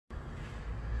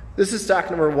This is stock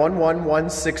number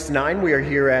 11169. We are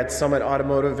here at Summit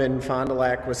Automotive in Fond du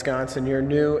Lac, Wisconsin, your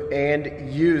new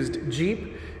and used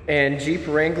Jeep and Jeep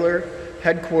Wrangler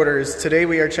headquarters. Today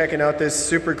we are checking out this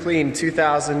super clean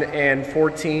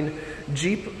 2014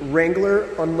 Jeep Wrangler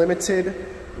Unlimited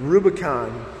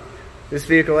Rubicon. This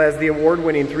vehicle has the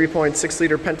award-winning 3.6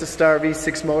 liter Pentastar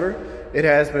V6 motor. It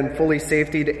has been fully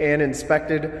safetied and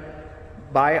inspected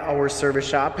by our service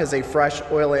shop, has a fresh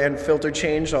oil and filter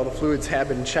change. All the fluids have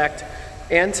been checked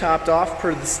and topped off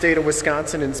per the state of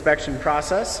Wisconsin inspection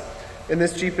process. And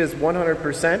this Jeep is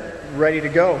 100% ready to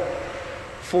go.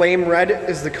 Flame red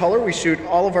is the color. We shoot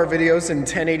all of our videos in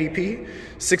 1080p,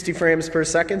 60 frames per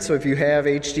second. So if you have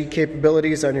HD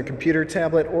capabilities on your computer,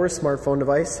 tablet, or smartphone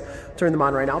device, turn them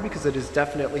on right now, because it is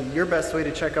definitely your best way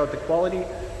to check out the quality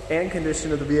and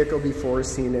condition of the vehicle before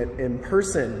seeing it in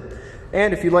person.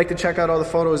 And if you'd like to check out all the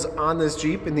photos on this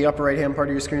Jeep, in the upper right hand part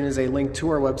of your screen is a link to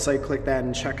our website. Click that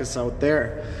and check us out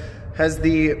there. Has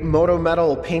the Moto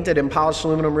Metal painted and polished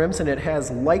aluminum rims, and it has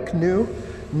like new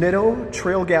NItto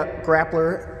Trail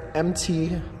Grappler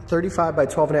MT 35 by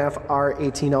 12.5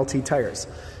 R18 LT tires.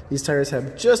 These tires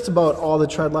have just about all the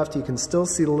tread left. You can still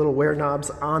see the little wear knobs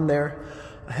on there.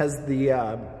 Has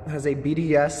a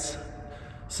BDS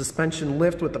suspension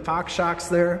lift with the Fox shocks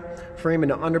there. Frame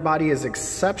and underbody is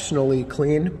exceptionally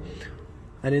clean.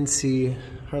 I didn't see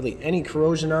hardly any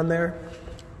corrosion on there.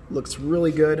 Looks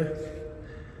really good.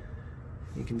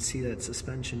 You can see that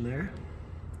suspension there.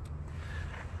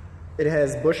 It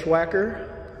has bushwhacker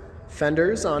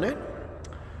fenders on it.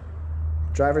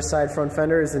 Driver's side front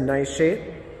fender is in nice shape.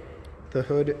 The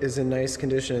hood is in nice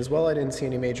condition as well. I didn't see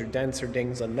any major dents or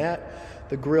dings on that.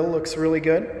 The grille looks really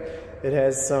good. It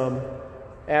has some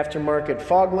aftermarket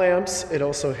fog lamps. It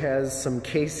also has some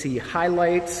KC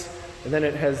highlights, and then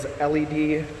it has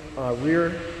LED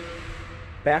rear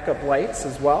backup lights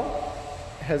as well.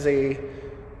 It has a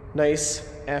nice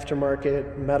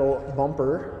aftermarket metal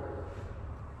bumper.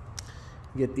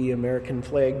 You get the American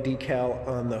flag decal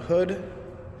on the hood.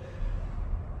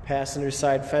 Passenger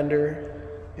side fender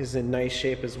is in nice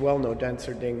shape as well, no dents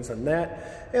or dings on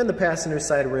that. And the passenger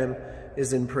side rim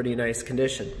is in pretty nice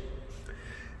condition.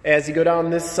 As you go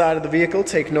down this side of the vehicle,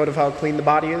 take note of how clean the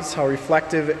body is, how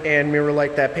reflective and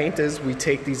mirror-like that paint is. We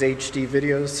take these HD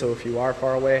videos, so if you are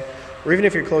far away, or even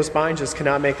if you're close by and just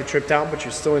cannot make the trip down, but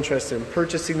you're still interested in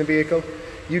purchasing the vehicle,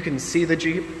 you can see the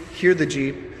Jeep, hear the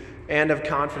Jeep, and have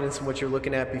confidence in what you're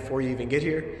looking at before you even get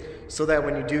here, so that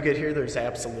when you do get here, there's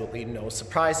absolutely no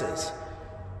surprises.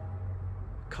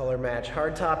 Color match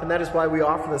hardtop, and that is why we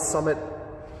offer the Summit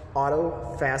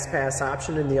Auto Fast Pass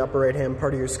option in the upper right hand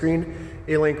part of your screen.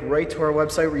 A link right to our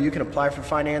website where you can apply for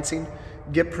financing,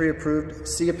 get pre-approved,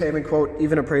 see a payment quote,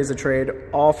 even appraise a trade,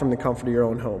 all from the comfort of your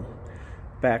own home.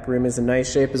 Back rim is in nice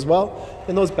shape as well,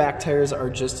 and those back tires are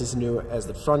just as new as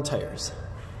the front tires.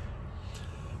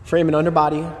 Frame and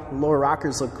underbody, lower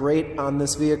rockers look great on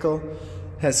this vehicle.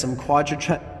 Has some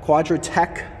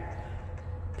Quadratech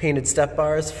painted step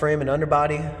bars, frame and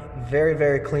underbody, very,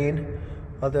 very clean,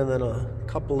 other than a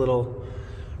couple little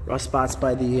rust spots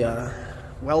by the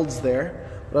welds there,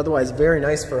 but otherwise very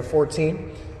nice for a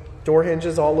 14. Door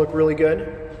hinges all look really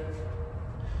good.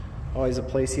 Always a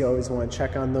place you always want to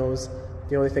check on those.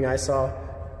 The only thing I saw,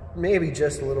 maybe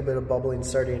just a little bit of bubbling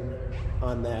starting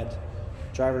on that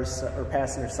driver's or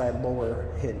passenger side lower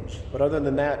hinge, but other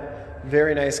than that,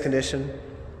 very nice condition.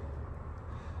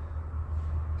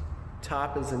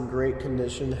 Top is in great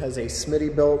condition. Has a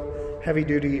Smittybuilt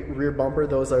heavy-duty rear bumper.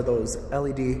 Those are those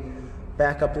LED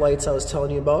backup lights I was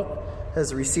telling you about.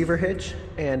 Has a receiver hitch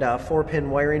and 4-pin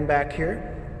wiring back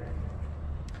here.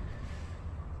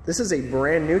 This is a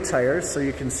brand new tire, so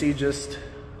you can see just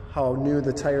how new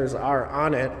the tires are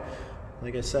on it.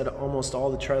 Like I said, almost all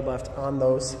the tread left on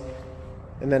those.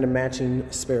 And then a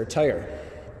matching spare tire.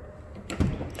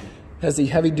 Has the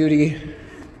heavy-duty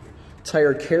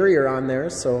tire carrier on there,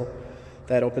 so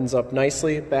that opens up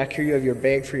nicely. Back here you have your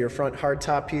bag for your front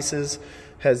hardtop pieces.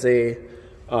 Has a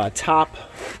top,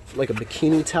 like a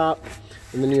bikini top.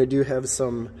 And then you do have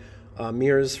some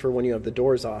mirrors for when you have the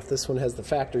doors off. This one has the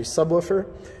factory subwoofer,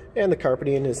 and the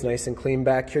carpeting is nice and clean.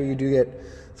 Back here you do get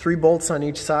 3 bolts on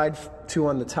each side, 2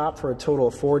 on the top for a total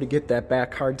of 4 to get that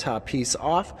back hardtop piece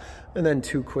off, and then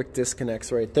 2 quick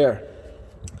disconnects right there.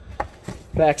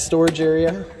 Back storage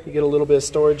area, you get a little bit of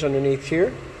storage underneath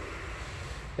here,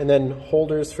 and then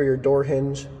holders for your door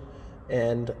hinge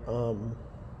and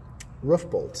roof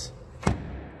bolts.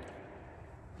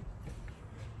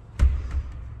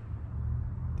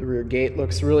 The rear gate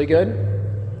looks really good,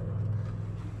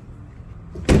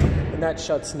 and that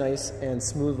shuts nice and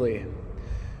smoothly.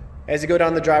 As you go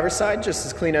down the driver's side, just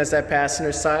as clean as that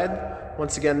passenger side.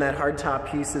 Once again, that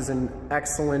hardtop piece is in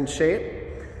excellent shape.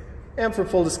 And for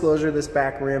full disclosure, this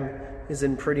back rim is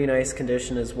in pretty nice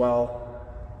condition as well.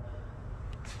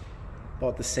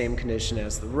 About the same condition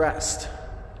as the rest.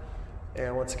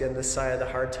 And once again, this side of the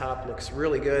hardtop looks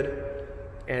really good.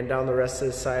 And down the rest of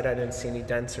the side, I didn't see any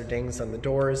dents or dings on the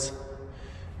doors.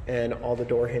 And all the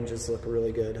door hinges look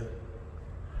really good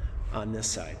on this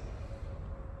side.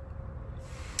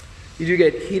 You do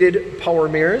get heated power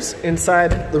mirrors.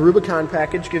 Inside, the Rubicon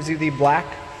package gives you the black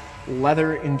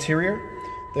leather interior.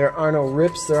 There are no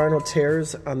rips, there are no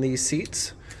tears on these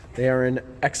seats. They are in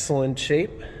excellent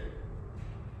shape.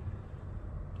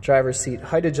 Driver's seat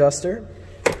height adjuster.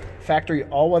 Factory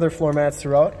all-weather floor mats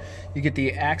throughout. You get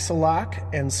the axle lock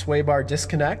and sway bar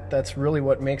disconnect. That's really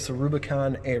what makes a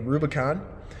Rubicon a Rubicon.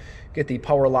 Get the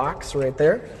power locks right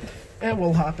there. And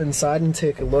we'll hop inside and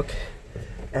take a look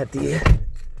at the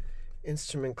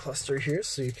instrument cluster here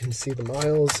so you can see the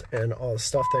miles and all the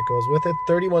stuff that goes with it.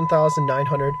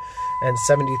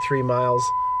 31,973 miles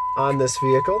on this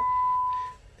vehicle.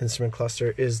 Instrument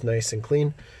cluster is nice and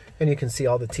clean, and you can see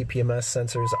all the TPMS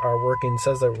sensors are working. It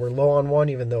says that we're low on one,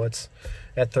 even though it's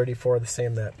at 34, the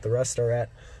same that the rest are at,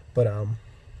 but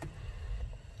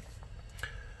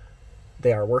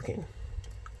they are working.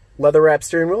 Leather wrap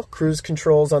steering wheel, cruise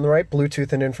controls on the right,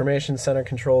 Bluetooth and information center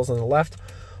controls on the left,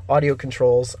 audio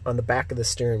controls on the back of the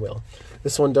steering wheel.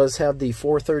 This one does have the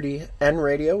 430N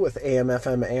radio with AM,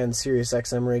 FM, and Sirius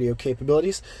XM radio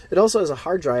capabilities. It also has a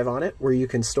hard drive on it where you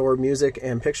can store music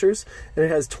and pictures, and it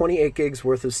has 28 gigs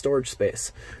worth of storage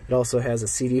space. It also has a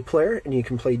CD player, and you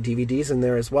can play DVDs in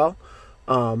there as well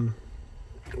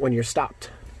when you're stopped.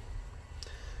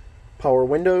 Power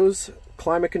windows,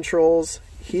 climate controls,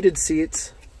 heated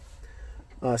seats,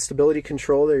 stability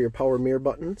control, they're your power mirror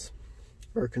buttons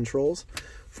or controls.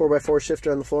 4x4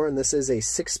 shifter on the floor, and this is a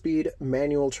 6-speed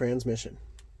manual transmission.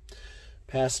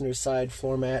 Passenger side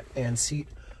floor mat and seat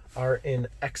are in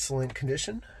excellent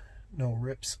condition. No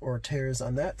rips or tears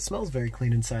on that. Smells very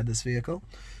clean inside this vehicle.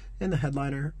 And the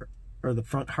headliner, or the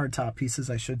front hardtop pieces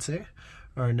I should say,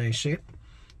 are in nice shape.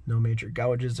 No major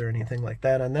gouges or anything like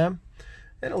that on them.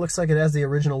 And it looks like it has the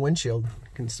original windshield.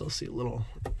 You can still see a little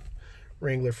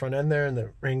Wrangler front end there, and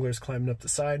the Wrangler's climbing up the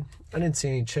side. I didn't see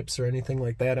any chips or anything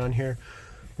like that on here.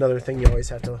 Another thing you always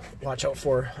have to watch out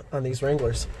for on these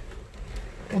Wranglers.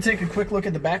 We'll take a quick look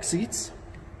at the back seats,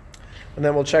 and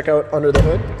then we'll check out under the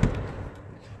hood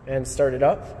and start it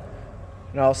up.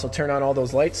 And I'll also turn on all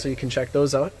those lights so you can check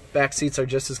those out. Back seats are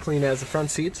just as clean as the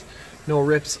front seats. No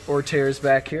rips or tears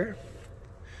back here.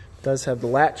 It does have the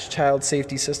Latch child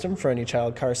safety system for any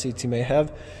child car seats you may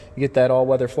have. You get that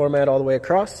all-weather floor mat all the way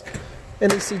across.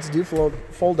 And these seats do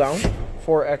fold down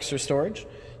for extra storage.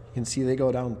 You can see they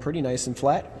go down pretty nice and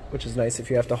flat, which is nice if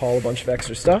you have to haul a bunch of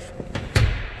extra stuff.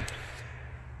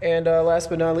 And last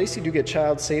but not least, you do get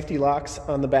child safety locks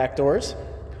on the back doors.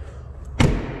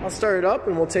 I'll start it up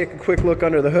and we'll take a quick look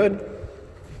under the hood.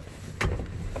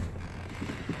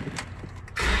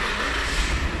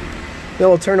 Then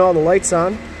we'll turn all the lights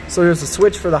on. So there's a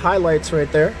switch for the highlights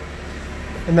right there.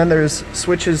 And then there's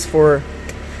switches for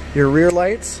your rear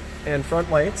lights and front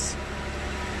lights.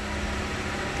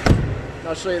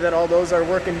 I'll show you that all those are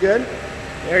working good.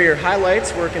 There are your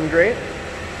highlights working great.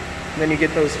 And then you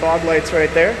get those fog lights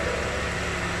right there.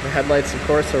 The headlights, of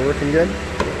course, are working good.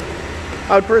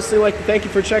 I would personally like to thank you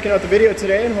for checking out the video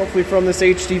today, and hopefully from this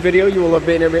HD video you will have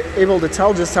been able to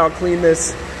tell just how clean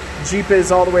this Jeep is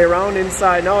all the way around,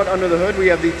 inside and out. Under the hood we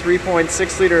have the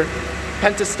 3.6 liter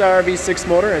Pentastar V6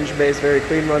 motor. Engine bay is very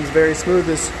clean, runs very smooth.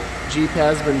 This Jeep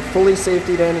has been fully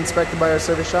safetied and inspected by our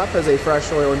service shop, has a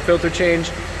fresh oil and filter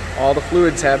change. All the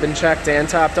fluids have been checked and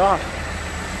topped off.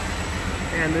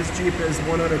 And this Jeep is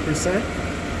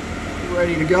 100%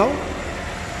 ready to go.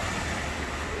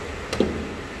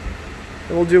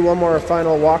 And we'll do one more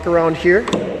final walk around here.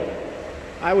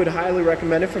 I would highly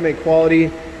recommend it from a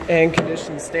quality and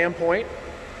condition standpoint.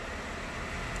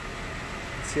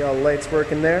 See how the lights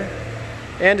work in there.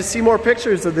 And to see more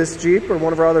pictures of this Jeep or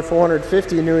one of our other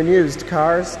 450 new and used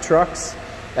cars, trucks,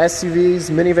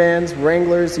 SUVs, minivans,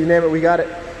 Wranglers, you name it, we got it.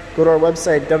 Go to our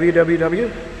website,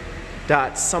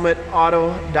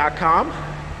 www.summitauto.com.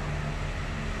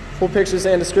 Full pictures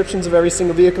and descriptions of every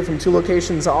single vehicle from 2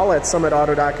 locations, all at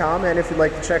summitauto.com. And if you'd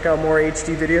like to check out more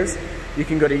HD videos, you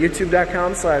can go to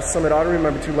youtube.com/summitauto.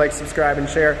 Remember to like, subscribe, and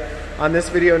share on this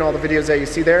video and all the videos that you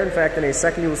see there. In fact, in a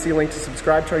second, you will see a link to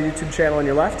subscribe to our YouTube channel on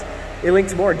your left. A link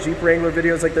to more Jeep Wrangler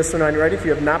videos like this one on your right. If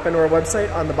you have not been to our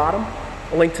website, on the bottom,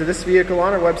 a link to this vehicle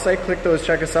on our website. Click those,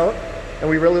 check us out. And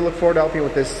we really look forward to helping you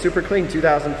with this super clean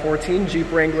 2014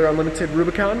 Jeep Wrangler Unlimited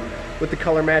Rubicon with the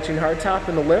color matching hardtop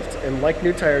and the lift and like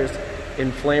new tires.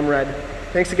 in flame red.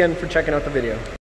 Thanks again for checking out the video.